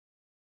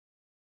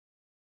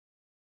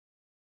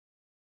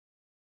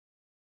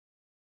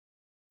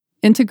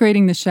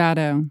Integrating the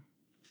shadow.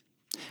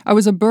 I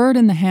was a bird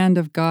in the hand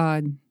of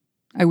God.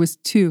 I was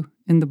two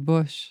in the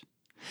bush.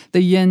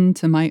 The yin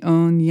to my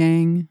own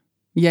yang,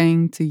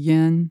 yang to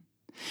yin.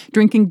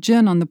 Drinking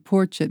gin on the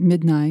porch at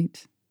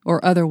midnight,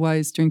 or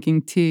otherwise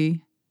drinking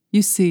tea.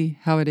 You see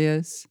how it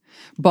is.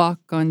 Bach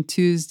on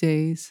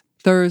Tuesdays,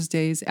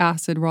 Thursdays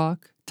acid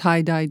rock,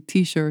 tie-dyed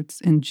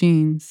t-shirts and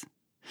jeans.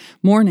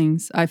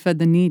 Mornings I fed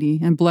the needy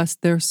and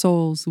blessed their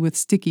souls with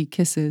sticky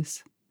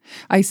kisses.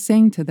 I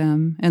sang to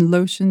them and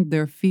lotioned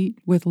their feet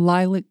with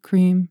lilac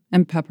cream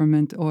and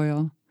peppermint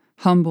oil,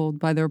 humbled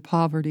by their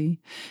poverty,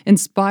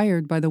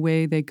 inspired by the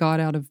way they got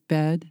out of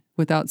bed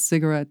without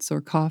cigarettes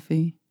or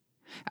coffee.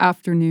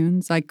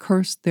 Afternoons, I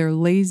cursed their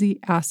lazy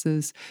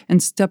asses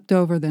and stepped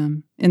over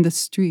them in the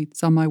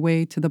streets on my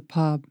way to the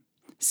pub,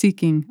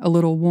 seeking a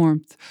little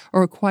warmth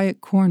or a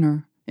quiet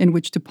corner in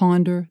which to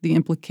ponder the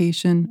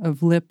implication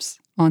of lips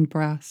on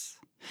brass,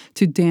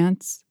 to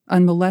dance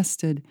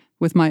unmolested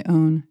with my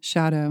own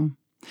shadow,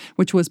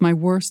 which was my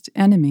worst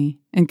enemy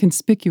and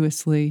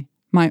conspicuously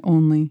my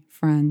only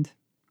friend.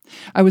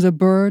 I was a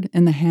bird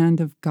in the hand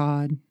of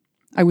God.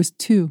 I was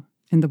two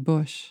in the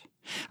bush.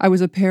 I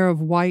was a pair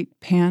of white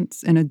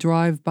pants and a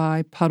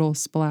drive-by puddle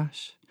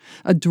splash,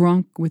 a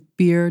drunk with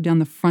beer down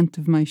the front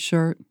of my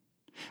shirt.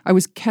 I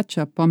was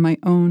ketchup on my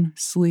own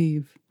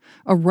sleeve,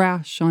 a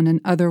rash on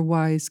an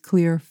otherwise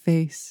clear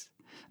face,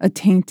 a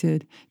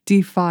tainted,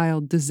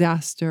 defiled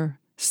disaster,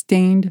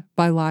 stained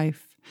by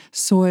life,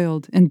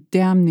 soiled and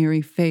damn near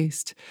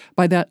effaced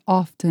by that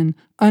often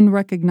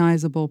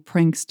unrecognizable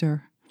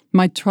prankster,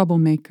 my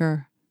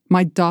troublemaker,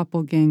 my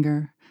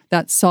doppelganger,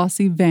 that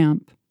saucy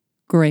vamp,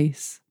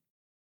 Grace.